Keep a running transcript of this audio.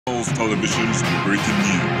People's Television's breaking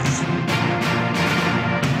news.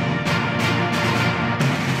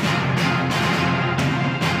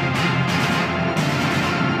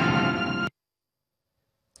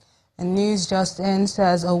 And news just in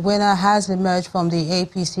says a winner has emerged from the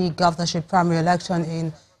APC governorship primary election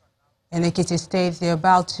in Ekiti State. They're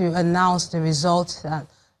about to announce the results,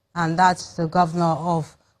 and that's the governor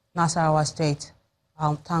of Nasarawa State,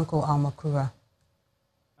 Tanko Al-Makura.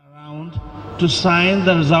 Around to sign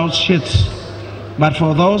the result sheets, but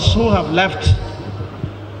for those who have left,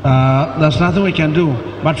 there's nothing we can do.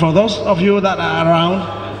 But for those of you that are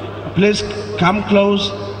around, please come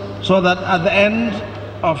close so that at the end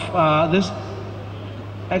of this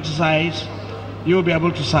exercise, you'll be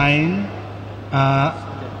able to sign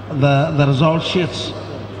the result sheets.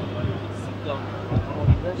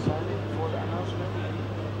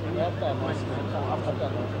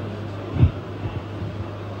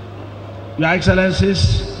 Your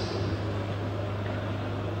Excellencies,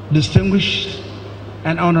 distinguished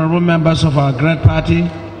and honorable members of our great party,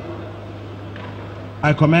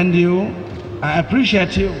 I commend you, I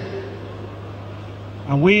appreciate you,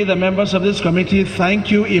 and we, the members of this committee, thank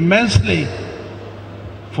you immensely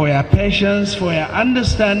for your patience, for your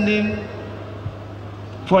understanding,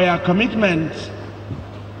 for your commitment,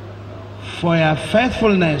 for your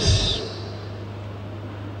faithfulness,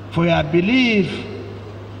 for your belief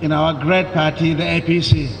in our great party, the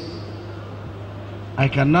APC. I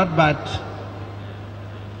cannot but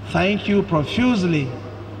thank you profusely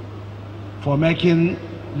for making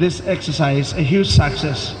this exercise a huge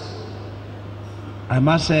success. I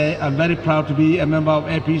must say I'm very proud to be a member of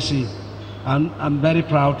APC, and I'm very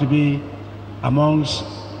proud to be amongst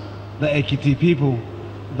the Ekiti people,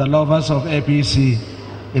 the lovers of APC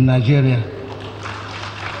in Nigeria.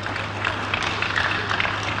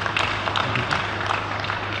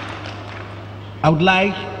 I would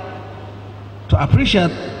like to appreciate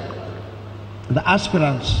the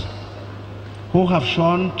aspirants who have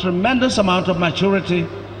shown tremendous amount of maturity,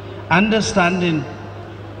 understanding,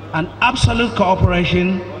 and absolute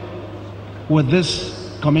cooperation with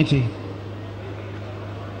this committee.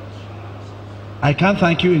 I can't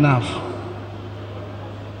thank you enough.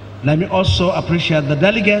 Let me also appreciate the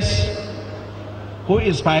delegates who,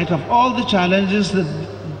 in spite of all the challenges,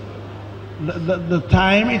 the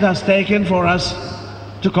time it has taken for us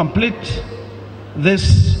to complete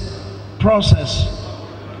this process,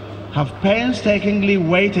 have painstakingly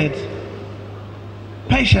waited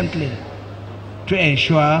patiently to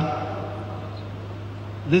ensure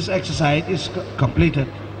this exercise is completed.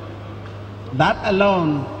 That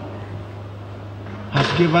alone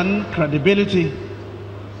has given credibility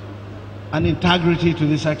and integrity to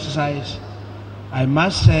this exercise. I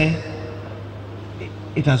must say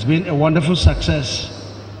it has been a wonderful success,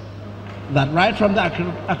 that right from the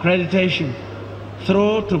accreditation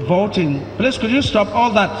through to voting. Please, could you stop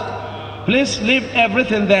all that? Please leave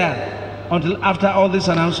everything there until after all this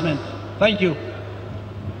announcement. Thank you.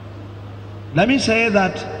 Let me say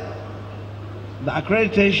that the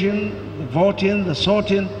accreditation, the voting, the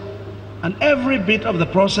sorting, and every bit of the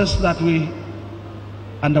process that we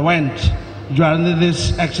underwent during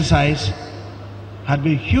this exercise had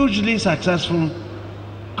been hugely successful,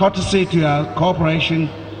 courtesy to your cooperation,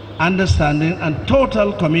 understanding, and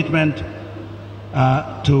total commitment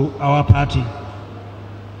to our party.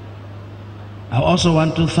 I also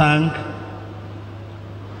want to thank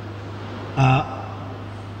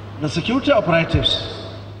the security operatives,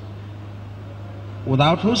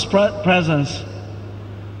 without whose presence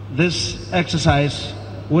this exercise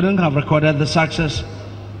wouldn't have recorded the success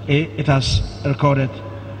it has recorded.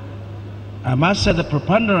 I must say the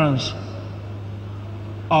preponderance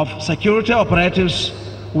of security operatives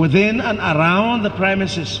within and around the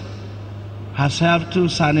premises has helped to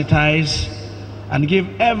sanitize and give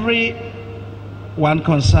everyone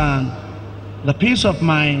concerned the peace of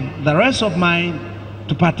mind, the rest of mind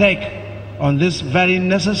to partake on this very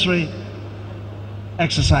necessary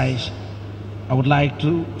exercise. I would like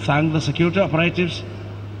to thank the security operatives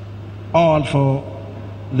all for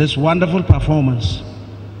this wonderful performance.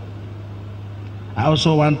 I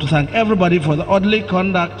also want to thank everybody for the orderly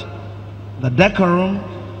conduct, the decorum,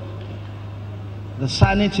 the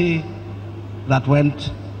sanity that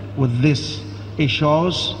went with this. It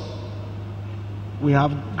shows we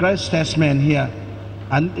have great statesmen here,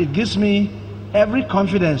 and it gives me every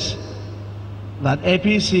confidence that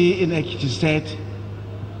APC in Ekiti State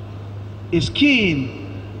is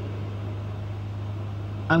keen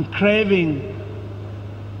and craving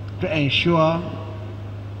to ensure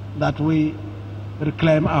that we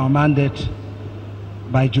reclaim our mandate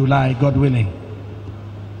by July, God willing.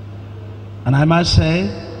 And I must say,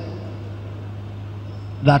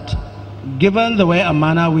 that given the way and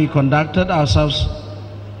manner we conducted ourselves,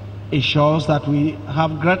 it shows that we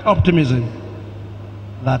have great optimism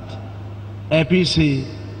that APC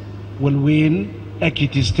will win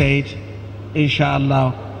Ekiti State,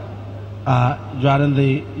 inshallah, during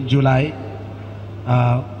the July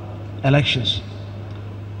elections.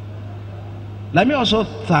 Let me also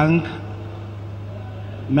thank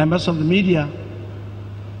members of the media,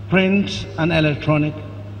 print and electronic.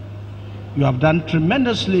 You have done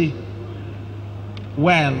tremendously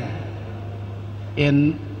well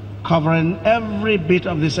in covering every bit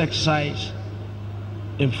of this exercise.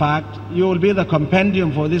 In fact, you will be the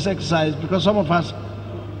compendium for this exercise, because some of us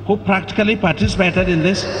who practically participated in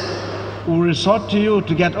this will resort to you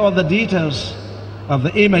to get all the details of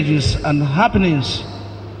the images and happenings.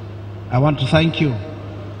 I want to thank you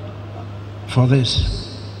for this.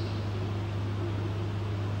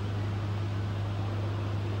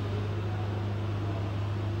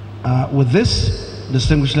 With this,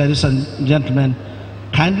 distinguished ladies and gentlemen,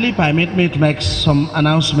 kindly permit me to make some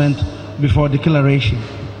announcement before declaration.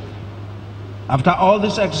 After all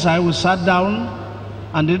this exercise, we sat down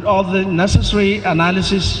and did all the necessary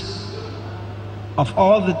analysis of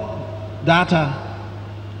all the data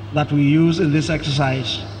that we use in this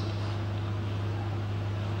exercise.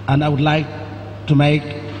 And I would like to make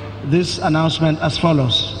this announcement as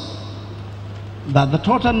follows: that the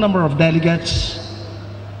total number of delegates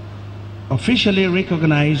officially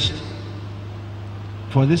recognized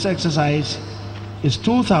for this exercise is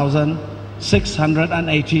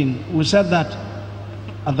 2,618. We said that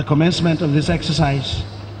at the commencement of this exercise.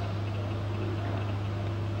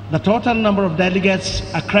 The total number of delegates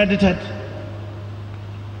accredited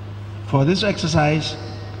for this exercise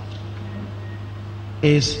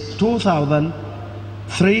is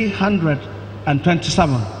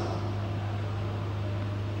 2,327.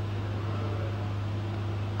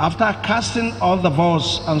 After casting all the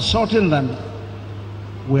votes and sorting them,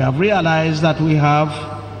 we have realized that we have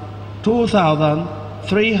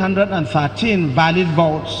 2,313 valid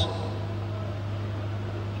votes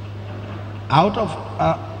out of,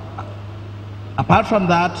 apart from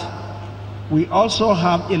that, we also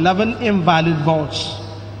have 11 invalid votes.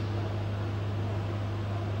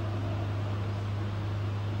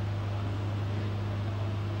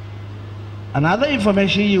 Another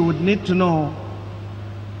information you would need to know,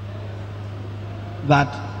 that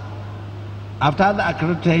after the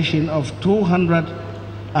accreditation of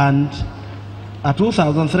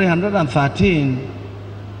 2,313,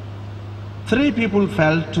 3 people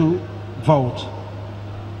failed to vote.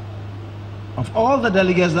 Of all the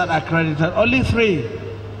delegates that are accredited, only 3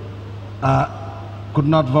 could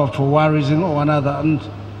not vote for one reason or another, and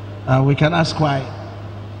we can ask why.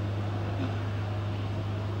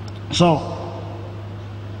 So,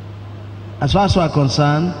 as far as we are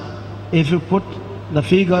concerned, if you put the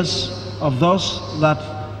figures of those that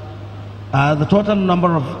the total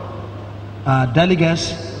number of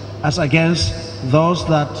delegates as against those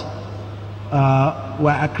that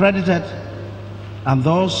were accredited and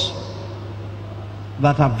those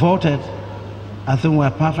that have voted, I think we're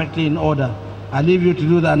perfectly in order. I leave you to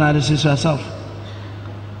do the analysis yourself.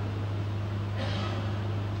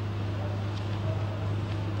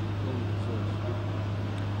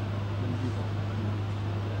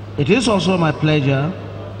 It is also my pleasure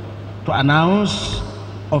to announce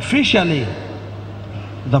officially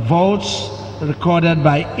the votes recorded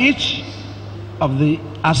by each of the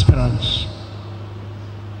aspirants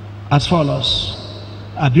as follows: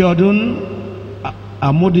 Abiodun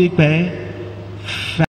Amudikpe,